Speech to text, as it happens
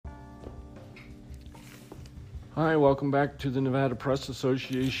Hi, welcome back to the Nevada Press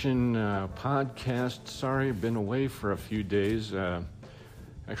Association podcast. Sorry, I've been away for a few days.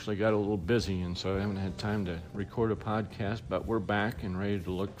 Actually got a little busy, and so I haven't had time to record a podcast, but we're back and ready to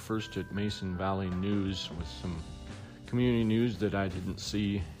look first at Mason Valley news with some community news that I didn't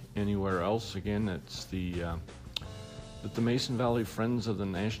see anywhere else. Again, it's that the Mason Valley Friends of the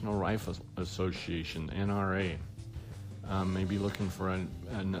National Rifle Association, NRA, may be looking for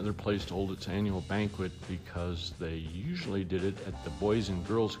another place to hold its annual banquet because they usually did it at the Boys and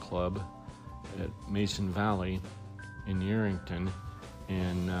Girls Club at Mason Valley in Yerington.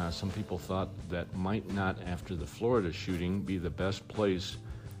 And some people thought that might not, after the Florida shooting, be the best place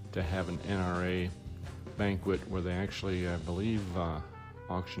to have an NRA banquet where they actually, I believe,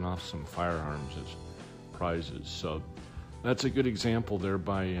 auction off some firearms as prizes. So that's a good example there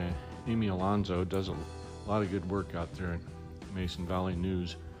by Amy Alonzo. Does a lot of good work out there at Mason Valley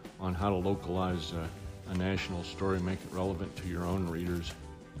News on how to localize a national story, make it relevant to your own readers.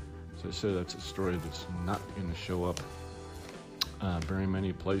 As I said, that's a story that's not going to show up very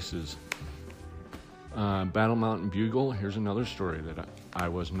many places. Battle Mountain Bugle, here's another story that I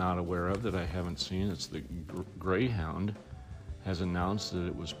was not aware of, that I haven't seen. It's the Greyhound has announced that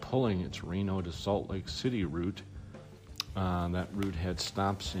it was pulling its Reno to Salt Lake City route. That route had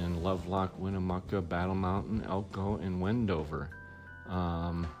stops in Lovelock, Winnemucca, Battle Mountain, Elko, and Wendover.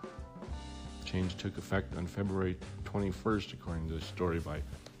 Change took effect on February 21st, according to the story by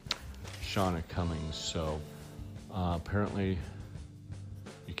Shauna Cummings. So apparently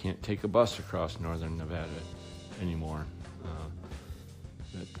you can't take a bus across northern Nevada anymore.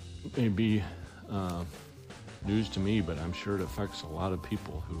 That may be news to me, but I'm sure it affects a lot of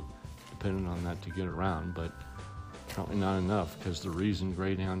people who depended on that to get around, but probably not enough, because the reason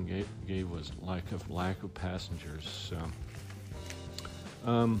Greyhound gave was lack of passengers. So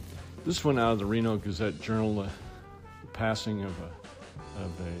this one out of the Reno Gazette-Journal, the passing of a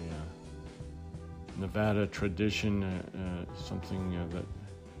Nevada tradition, something that,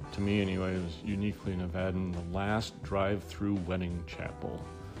 to me anyway, is uniquely Nevadan, the last drive-through wedding chapel.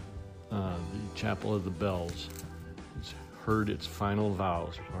 The Chapel of the Bells has heard its final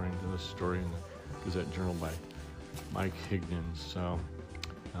vows, according to this story in the Gazette-Journal by Mike Higdon. So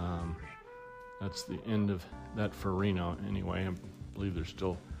that's the end of that for Reno anyway. I believe there's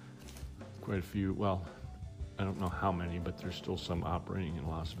still quite a few, well, I don't know how many, but there's still some operating in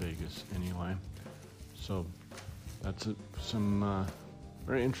Las Vegas anyway. So that's some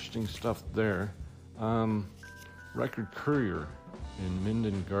very interesting stuff there. Record Courier in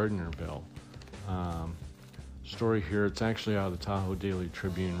Minden Gardnerville. Story here, it's actually out of the Tahoe Daily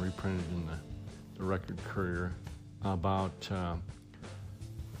Tribune, reprinted in the Record Courier, about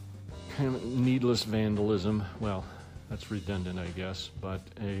kind of needless vandalism. Well, that's redundant, I guess, but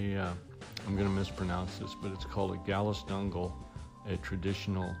I'm going to mispronounce this, but it's called a Gallisdungle, a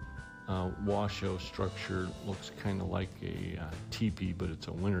traditional washoe structure. Looks kind of like a teepee, but it's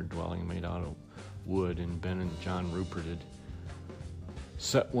a winter dwelling made out of wood, and Ben and John Rupert had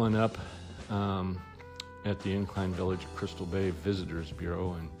set one up at the Incline Village Crystal Bay Visitors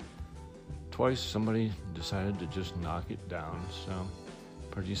Bureau, and twice somebody decided to just knock it down. So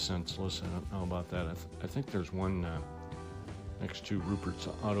pretty senseless. I don't know about that. I think there's one next to Rupert's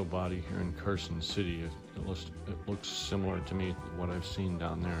Auto Body here in Carson City. It looks similar to me to what I've seen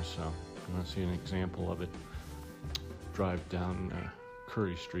down there. So if you want to see an example of it, drive down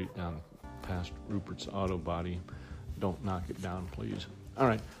Curry Street, down past Rupert's Auto Body. Don't knock it down, please. All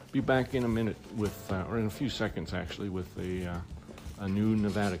right, be back in a minute with, or in a few seconds actually, with a new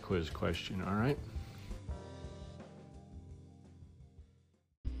Nevada quiz question. All right.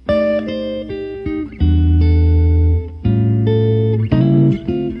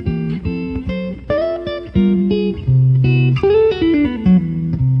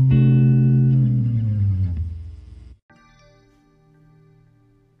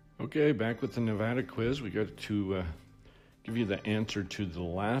 Okay, back with the Nevada quiz. We got to give you the answer to the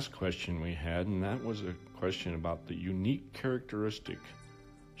last question we had, and that was a question about the unique characteristic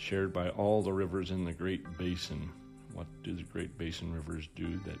shared by all the rivers in the Great Basin. What do the Great Basin rivers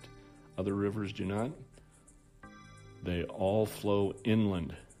do that other rivers do not? They all flow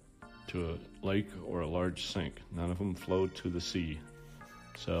inland to a lake or a large sink. None of them flow to the sea.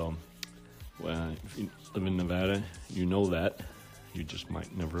 So, well, if you live in Nevada, you know that. You just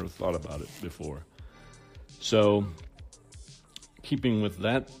might never have thought about it before. So, keeping with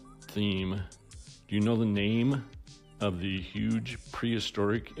that theme, do you know the name of the huge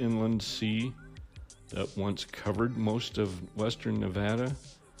prehistoric inland sea that once covered most of western Nevada?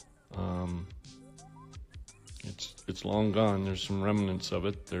 It's long gone. There's some remnants of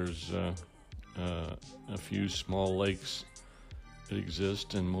it. There's a few small lakes that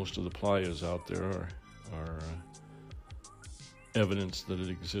exist, and most of the playas out there are evidence that it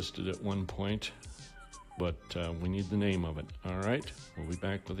existed at one point, but we need the name of it. All right, we'll be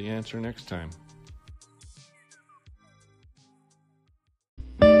back with the answer next time.